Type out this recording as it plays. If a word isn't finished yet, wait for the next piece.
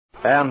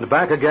And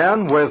back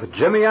again with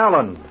Jimmy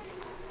Allen.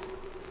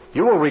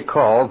 You will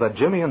recall that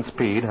Jimmy and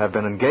Speed have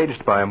been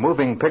engaged by a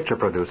moving picture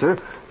producer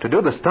to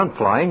do the stunt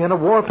flying in a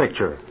war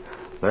picture.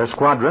 Their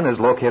squadron is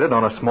located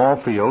on a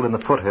small field in the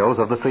foothills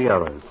of the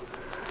Sierras.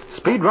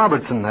 Speed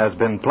Robertson has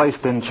been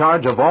placed in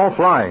charge of all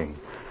flying.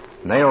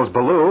 Nails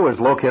Ballou is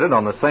located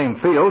on the same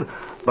field,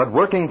 but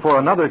working for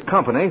another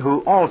company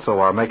who also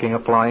are making a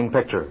flying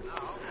picture.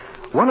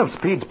 One of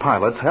Speed's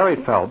pilots,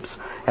 Harry Phelps,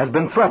 has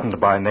been threatened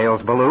by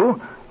Nails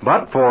Ballou,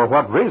 but for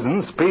what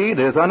reason, Speed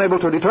is unable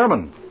to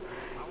determine.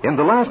 In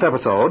the last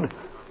episode,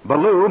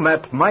 Ballou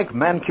met Mike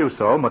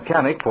Mancuso,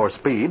 mechanic for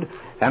Speed,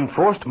 and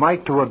forced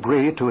Mike to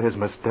agree to his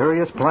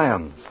mysterious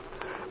plans.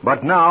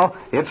 But now,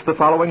 it's the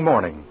following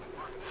morning.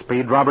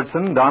 Speed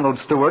Robertson, Donald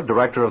Stewart,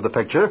 director of the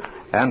picture,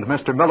 and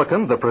Mr.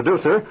 Milliken, the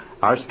producer,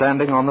 are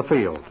standing on the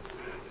field.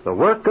 The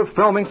work of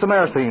filming some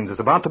air scenes is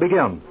about to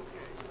begin.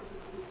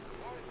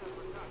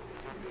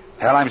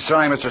 Hell, I'm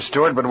sorry, Mr.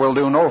 Stewart, but we'll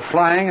do no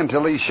flying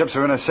until these ships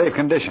are in a safe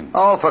condition.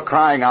 Oh, for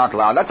crying out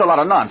loud. That's a lot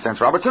of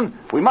nonsense, Robertson.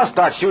 We must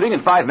start shooting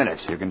in 5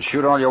 minutes. You can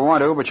shoot all you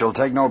want to, but you'll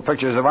take no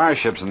pictures of our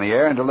ships in the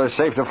air until they're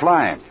safe to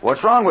fly.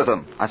 What's wrong with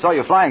them? I saw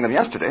you flying them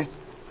yesterday.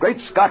 Great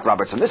Scott,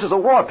 Robertson, this is a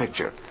war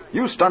picture.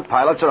 You stunt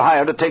pilots are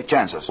hired to take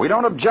chances. We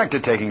don't object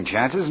to taking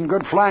chances in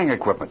good flying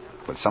equipment.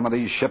 But some of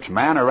these ships,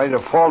 man, are ready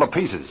to fall to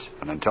pieces.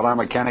 And until our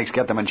mechanics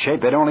get them in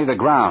shape, they don't leave the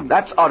ground.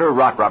 That's utter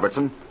rot,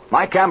 Robertson.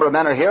 My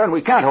cameramen are here, and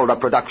we can't hold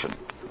up production.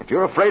 If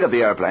you're afraid of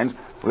the airplanes,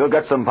 we'll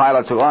get some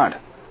pilots who aren't.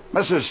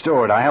 Mr.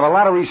 Stewart, I have a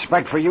lot of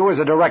respect for you as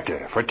a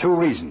director for 2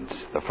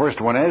 reasons. The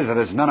first one is that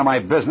it's none of my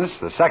business.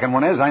 The second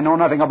one is I know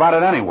nothing about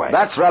it anyway.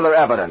 That's rather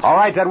evident. All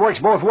right, that works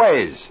both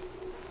ways.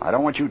 I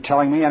don't want you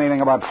telling me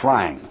anything about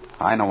flying.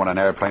 I know when an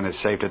airplane is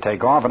safe to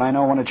take off, and I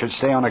know when it should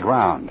stay on the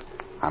ground.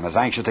 I'm as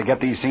anxious to get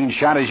these scenes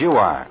shot as you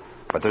are.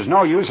 But there's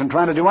no use in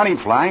trying to do any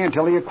flying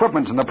until the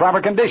equipment's in the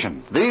proper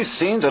condition. These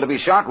scenes are to be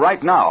shot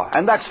right now,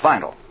 and that's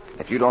final.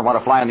 If you don't want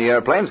to fly in the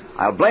airplanes,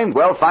 I'll blame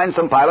well find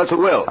some pilots who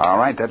will. All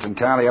right, that's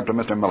entirely up to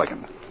Mr.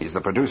 Milliken. He's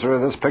the producer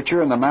of this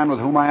picture and the man with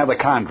whom I have the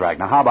contract.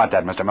 Now, how about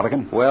that, Mr.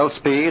 Milliken? Well,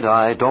 Speed,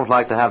 I don't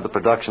like to have the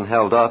production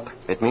held up.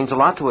 It means a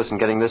lot to us in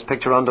getting this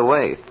picture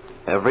underway.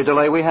 Every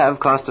delay we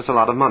have costs us a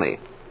lot of money.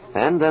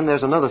 And then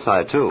there's another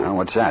side, too. Oh,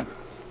 what's that?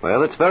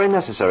 Well, it's very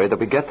necessary that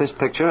we get this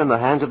picture in the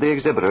hands of the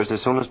exhibitors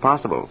as soon as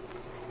possible.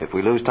 If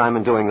we lose time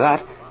in doing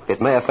that, it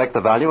may affect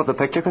the value of the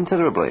picture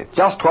considerably.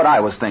 Just what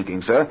I was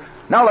thinking, sir.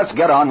 Now let's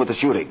get on with the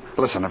shooting.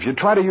 Listen, if you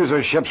try to use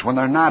our ships when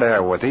they're not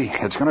airworthy,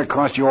 it's going to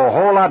cost you a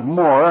whole lot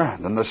more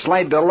than the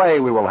slight delay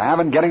we will have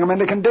in getting them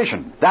into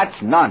condition.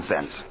 That's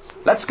nonsense.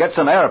 Let's get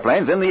some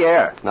airplanes in the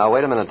air. Now,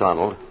 wait a minute,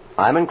 Donald.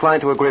 I'm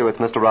inclined to agree with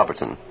Mr.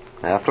 Robertson.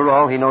 After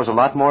all, he knows a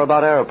lot more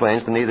about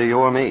airplanes than either you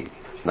or me.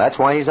 That's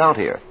why he's out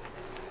here.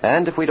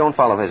 And if we don't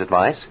follow his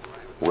advice,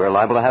 we're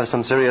liable to have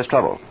some serious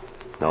trouble.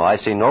 No, I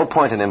see no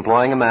point in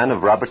employing a man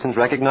of Robertson's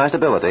recognized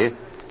ability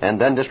and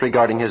then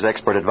disregarding his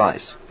expert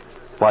advice.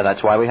 Why,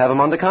 that's why we have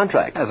him under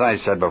contract. As I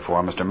said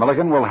before, Mr.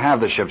 Milliken, we'll have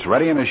the ships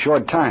ready in a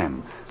short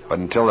time. But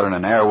until they're in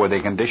an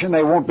airworthy condition,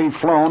 they won't be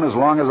flown as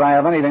long as I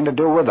have anything to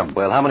do with them.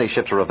 Well, how many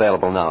ships are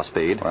available now,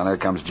 Speed? Well, here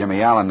comes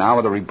Jimmy Allen now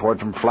with a report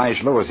from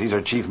Flash Lewis. He's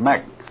our chief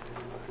mech.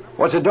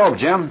 What's the dope,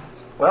 Jim?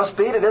 Well,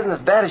 Speed, it isn't as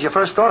bad as you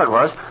first thought it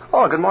was.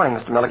 Oh, good morning,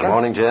 Mr. Milliken. Good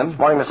morning, Jim.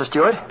 Morning, Mr.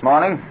 Stewart.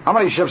 Morning. How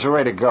many ships are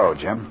ready to go,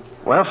 Jim?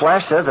 Well,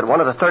 Flash says that one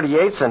of the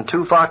 38s and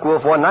 2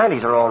 Focke-Wulf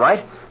 190s are all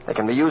right. They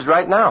can be used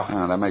right now.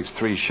 Oh, that makes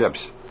 3 ships.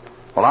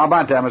 Well, how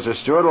about that, Mr.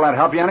 Stewart? Will that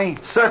help you any?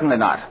 Certainly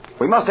not.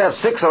 We must have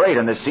 6 or 8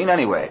 in this scene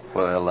anyway.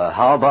 Well,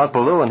 how about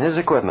Ballou and his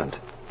equipment?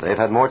 They've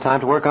had more time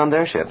to work on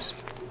their ships.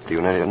 Do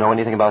you know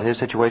anything about his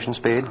situation,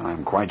 Speed?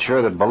 I'm quite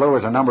sure that Ballou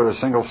has a number of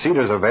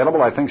single-seaters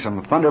available. I think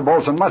some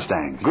Thunderbolts and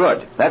Mustangs.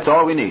 Good. That's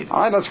all we need.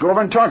 All right, let's go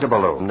over and talk to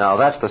Ballou. Now,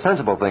 that's the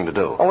sensible thing to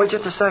do. Oh, wait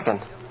just a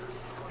second.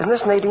 Isn't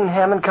this Nadine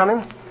Hammond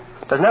coming?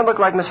 Doesn't that look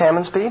like Miss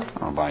Hammond, Speed?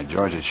 Oh, by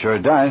George, it sure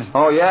does.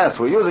 Oh, yes.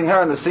 We're using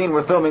her in the scene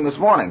we're filming this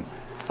morning.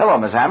 Hello,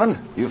 Miss Hammond.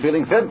 You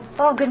feeling fit?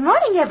 Oh, good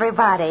morning,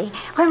 everybody.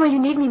 When will you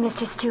need me,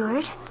 Mr.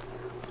 Stewart?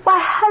 Why,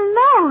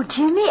 hello,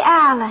 Jimmy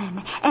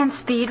Allen and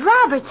Speed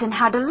Robertson.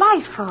 How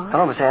delightful.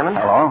 Hello, Miss Hammond.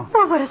 Hello.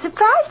 Well, what a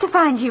surprise to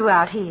find you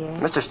out here.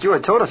 Mr.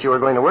 Stewart told us you were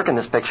going to work in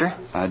this picture.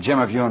 Jim,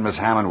 if you and Miss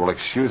Hammond will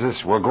excuse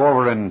us, we'll go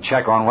over and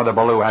check on whether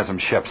Ballou has some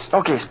ships.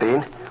 Okay,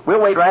 Speed.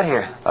 We'll wait right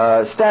here.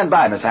 Stand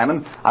by, Miss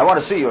Hammond. I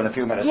want to see you in a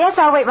few minutes. Yes,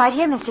 I'll wait right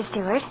here, Mr.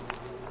 Stewart.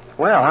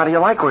 Well, how do you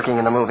like working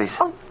in the movies?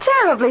 Oh,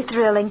 terribly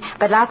thrilling,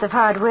 but lots of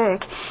hard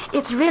work.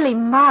 It's really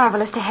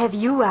marvelous to have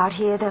you out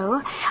here,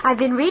 though. I've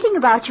been reading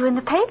about you in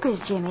the papers,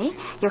 Jimmy.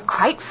 You're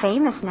quite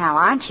famous now,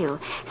 aren't you?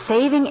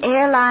 Saving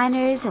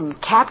airliners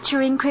and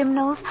capturing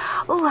criminals.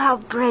 Oh, how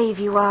brave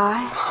you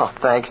are. Oh,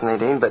 thanks,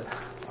 Nadine, but,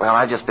 well,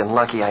 I've just been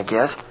lucky, I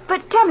guess.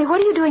 But tell me, what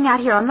are you doing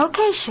out here on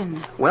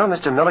location? Well,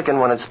 Mr. Milliken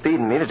wanted Speed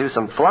and me to do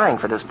some flying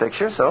for this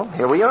picture, so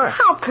here we are.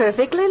 How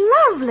perfectly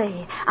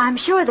lovely. I'm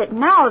sure that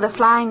now the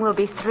flying will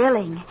be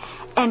thrilling.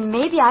 And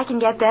maybe I can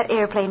get that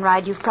airplane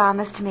ride you've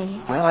promised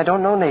me. Well, I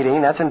don't know,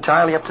 Nadine. That's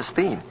entirely up to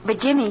Speed. But,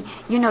 Jimmy,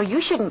 you know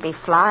you shouldn't be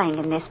flying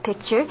in this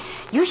picture.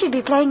 You should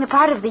be playing the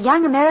part of the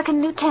young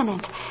American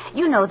lieutenant.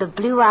 You know, the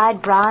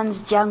blue-eyed,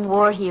 bronzed young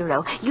war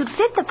hero. You'd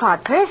fit the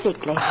part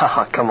perfectly.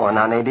 Oh, come on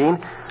now,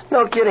 Nadine.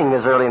 No kidding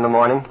this early in the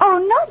morning. Oh,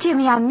 no,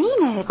 Jimmy, I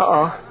mean it.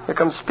 Uh-oh. Here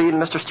comes Speed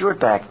and Mr. Stewart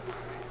back.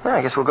 Well,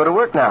 I guess we'll go to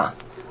work now.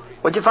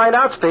 What'd you find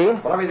out,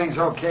 Speed? Well, everything's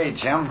okay,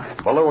 Jim.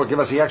 Baloo will give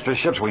us the extra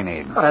ships we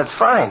need. Oh, that's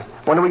fine.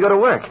 When do we go to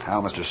work?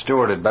 Now, Mr.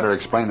 Stewart had better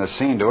explain the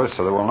scene to us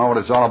so that we'll know what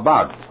it's all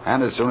about.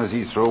 And as soon as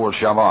he's through, we'll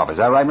shove off. Is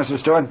that right, Mr.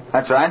 Stewart?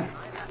 That's right.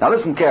 Now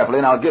listen carefully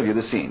and I'll give you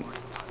the scene.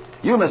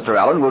 You, Mr.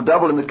 Allen, will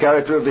double in the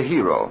character of the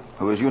hero,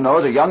 who, as you know,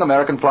 is a young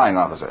American flying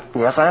officer.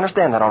 Yes, I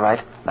understand that all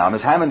right. Now,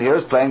 Miss Hammond here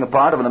is playing the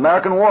part of an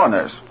American war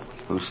nurse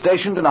who's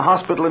stationed in a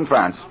hospital in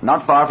France,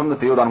 not far from the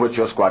field on which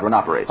your squadron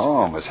operates.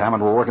 Oh, Miss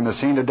Hammond will work in the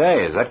scene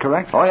today. Is that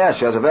correct? Oh, yes,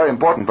 she has a very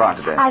important part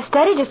today. I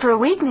studied it for a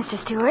week, Mr.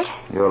 Stewart.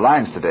 Your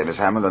lines today, Miss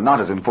Hammond, are not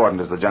as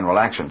important as the general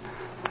action.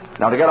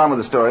 Now, to get on with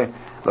the story,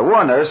 the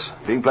war nurse,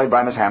 being played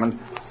by Miss Hammond,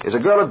 is a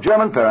girl of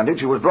German parentage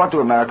who was brought to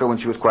America when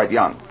she was quite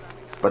young.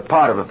 But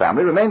part of her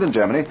family remained in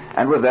Germany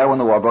and were there when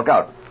the war broke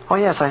out. Oh,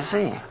 yes, I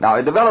see. Now,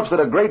 it develops that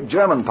a great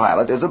German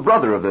pilot is a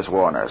brother of this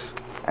war nurse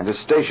and is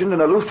stationed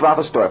in a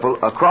Luftwaffe Teufel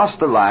across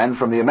the line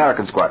from the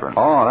American squadron.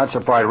 Oh, that's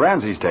the part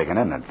Ramsey's taken,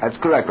 isn't it? That's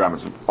correct,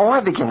 Robinson. Oh,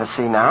 I begin to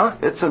see now.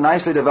 It's a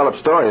nicely developed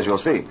story, as you'll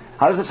see.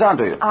 How does it sound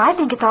to you? Oh, I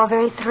think it's all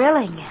very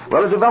thrilling.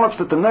 Well, it develops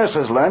that the nurse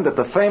has learned that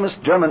the famous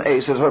German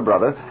ace is her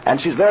brother, and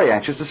she's very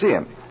anxious to see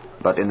him.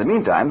 But in the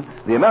meantime,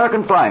 the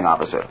American flying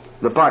officer,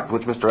 the part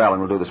which Mr.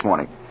 Allen will do this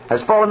morning,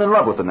 has fallen in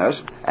love with the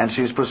nurse, and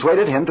she's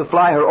persuaded him to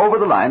fly her over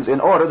the lines in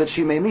order that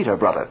she may meet her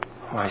brother.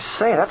 Oh, I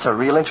say, that's a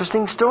real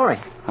interesting story.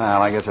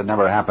 Well, I guess it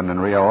never happened in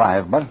real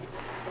life,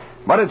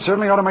 but it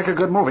certainly ought to make a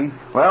good movie.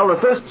 Well, the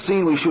first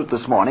scene we shoot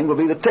this morning will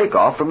be the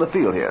takeoff from the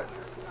field here.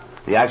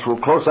 The actual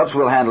close-ups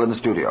we'll handle in the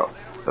studio.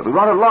 But we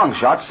want a long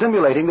shot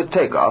simulating the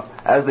takeoff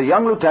as the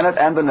young lieutenant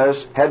and the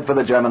nurse head for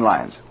the German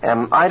lines.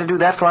 Am I to do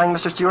that flying,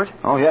 Mr. Stewart?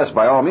 Oh, yes,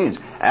 by all means.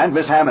 And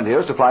Miss Hammond here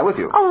is to fly with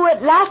you. Oh,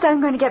 at last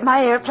I'm going to get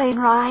my airplane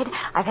ride.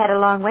 I've had a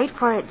long wait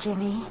for it,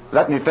 Jimmy.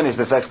 Let me finish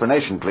this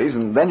explanation, please,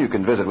 and then you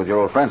can visit with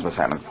your old friends, Miss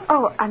Hammond.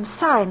 Oh, I'm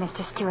sorry,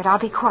 Mr. Stewart. I'll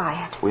be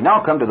quiet. We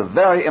now come to the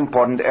very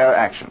important air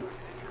action.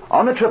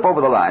 On the trip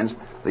over the lines,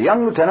 the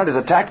young lieutenant is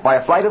attacked by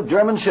a flight of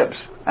German ships,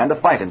 and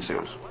a fight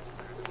ensues.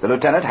 The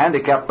lieutenant,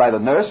 handicapped by the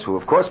nurse, who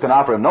of course can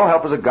offer him no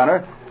help as a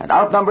gunner, and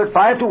outnumbered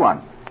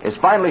 5-1, is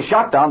finally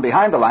shot down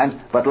behind the lines,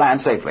 but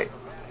lands safely.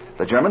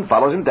 The German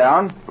follows him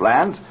down,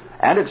 lands,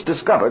 and it's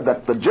discovered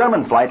that the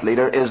German flight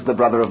leader is the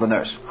brother of the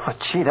nurse. Oh,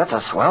 gee, that's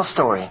a swell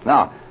story.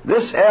 Now,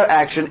 this air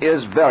action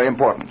is very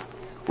important.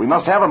 We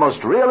must have a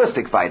most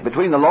realistic fight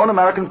between the lone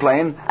American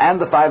plane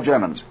and the 5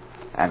 Germans.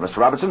 And, Mr.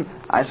 Robertson,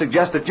 I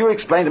suggest that you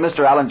explain to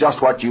Mr. Allen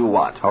just what you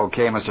want.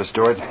 Okay, Mr.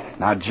 Stewart.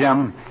 Now,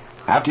 Jim,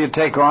 after you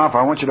take off,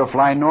 I want you to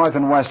fly north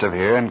and west of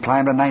here and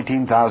climb to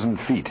 19,000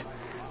 feet.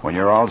 When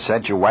you're all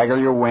set, you waggle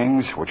your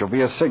wings, which will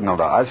be a signal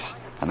to us,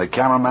 and the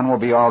cameramen will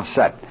be all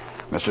set.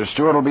 Mr.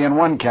 Stewart will be in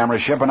one camera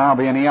ship, and I'll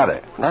be in the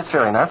other. That's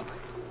fair enough.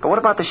 But what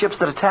about the ships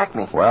that attacked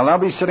me? Well, they'll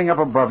be sitting up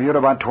above you at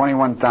about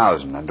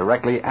 21,000 and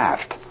directly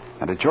aft.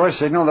 And at your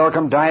signal, they'll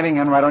come diving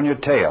in right on your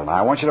tail. Now,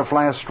 I want you to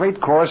fly a straight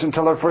course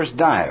until their first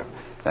dive.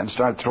 Then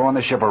start throwing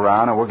the ship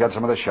around, and we'll get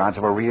some of the shots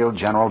of a real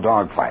general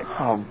dogfight.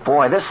 Oh,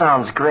 boy, this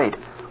sounds great.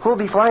 Who'll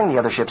be flying the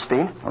other ship,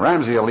 Speed?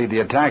 Ramsey will lead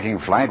the attacking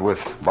flight with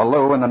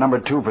Baloo in the number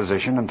 2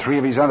 position and 3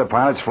 of his other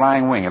pilots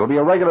flying wing. It'll be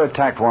a regular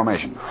attack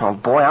formation. Oh,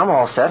 boy, I'm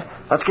all set.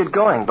 Let's get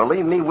going.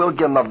 Believe me, we'll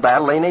give them a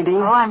battle, eh, Nadine?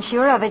 Oh, I'm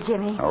sure of it,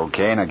 Jimmy.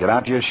 Okay, now get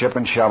out to your ship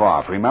and shove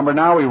off. Remember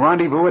now, we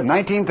rendezvous at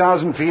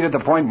 19,000 feet at the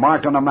point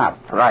marked on the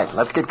map. Right,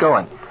 let's get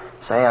going.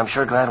 Say, I'm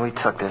sure glad we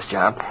took this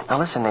job. Now,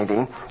 listen,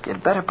 Nadine,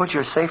 you'd better put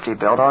your safety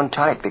belt on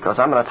tight, because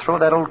I'm going to throw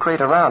that old crate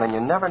around, and you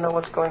never know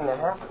what's going to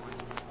happen.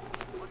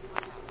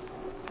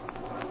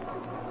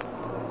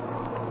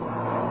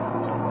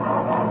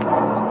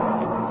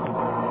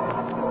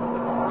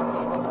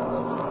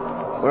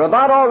 We're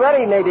about all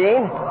ready,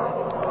 Nadine.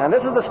 And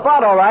this is the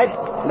spot, all right.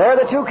 They're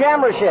the 2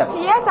 camera ships.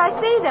 Yes, I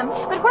see them.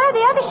 But where are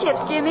the other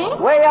ships, Jimmy?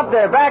 Way up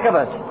there, back of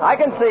us. I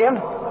can see them.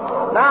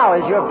 Now,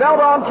 is your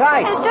belt on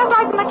tight? It's just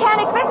like the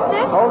mechanic fixed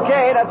it.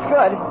 Okay, that's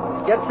good.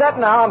 Get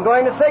set now. I'm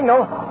going to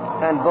signal.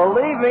 And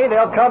believe me,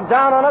 they'll come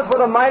down on us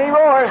with a mighty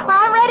roar. Well,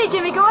 I'm ready,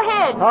 Jimmy. Go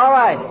ahead. All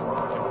right.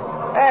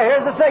 Hey,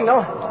 here's the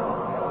signal.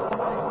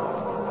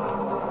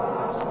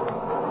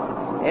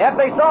 Yep,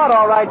 they saw it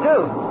all right,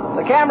 too.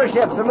 The camera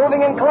ships are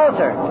moving in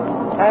closer.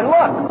 And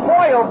look,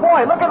 oh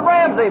boy, look at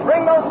Ramsey.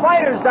 Bring those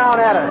fighters down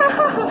at her.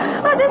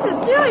 Oh, this is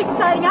too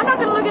exciting. I'm not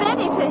going to look at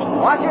anything.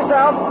 Watch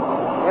yourself.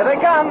 Here they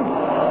come.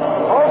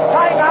 Hold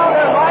tight now.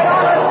 They're right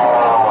on us.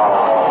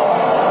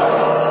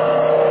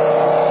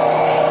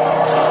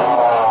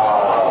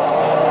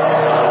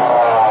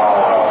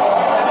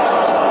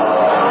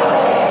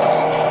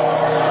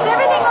 Is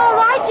everything all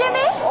right,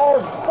 Jimmy?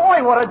 Oh,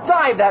 boy, what a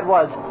dive that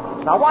was.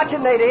 Now watch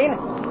it, Nadine.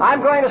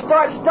 I'm going to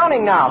start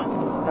stunning now.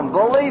 And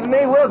believe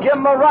me, we'll give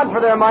them a run for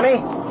their money.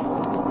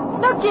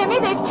 Look, Jimmy,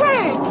 they've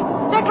turned.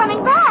 They're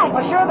coming back.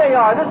 Well, sure they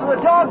are. This is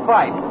a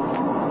dogfight.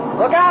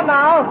 Look out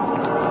now.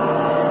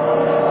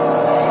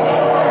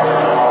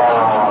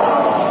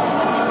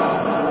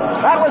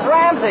 That was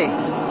Ramsey.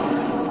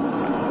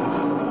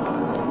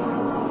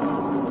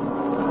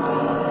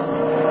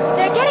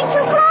 They're getting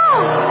too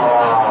close.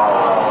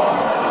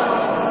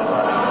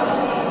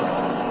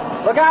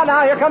 Look out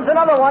now. Here comes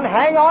another one.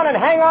 Hang on and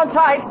hang on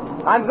tight.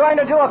 I'm going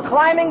to do a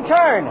climbing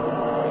turn. Look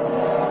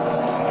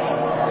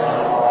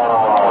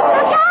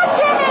out,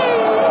 Jimmy!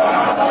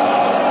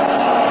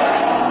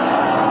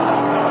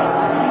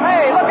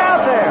 Hey, look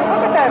out there.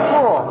 Look at that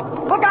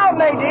fool. Look out,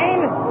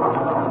 Nadine.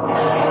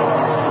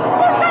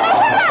 He's going to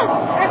hit us!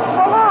 It's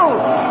Baloo.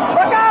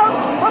 Look out.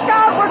 Look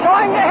out. We're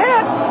going to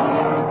hit.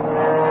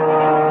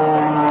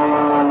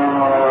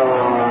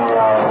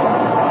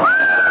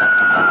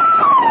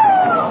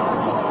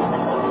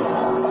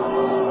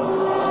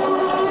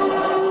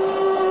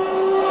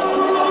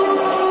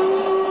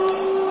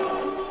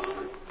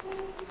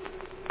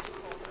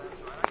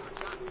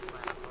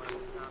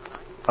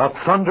 A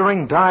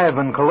thundering dive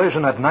and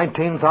collision at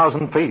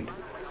 19,000 feet.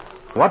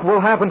 What will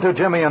happen to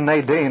Jimmy and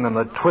Nadine in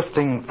the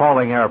twisting,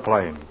 falling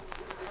airplane?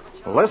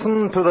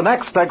 Listen to the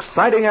next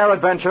exciting air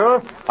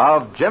adventure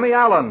of Jimmy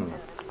Allen.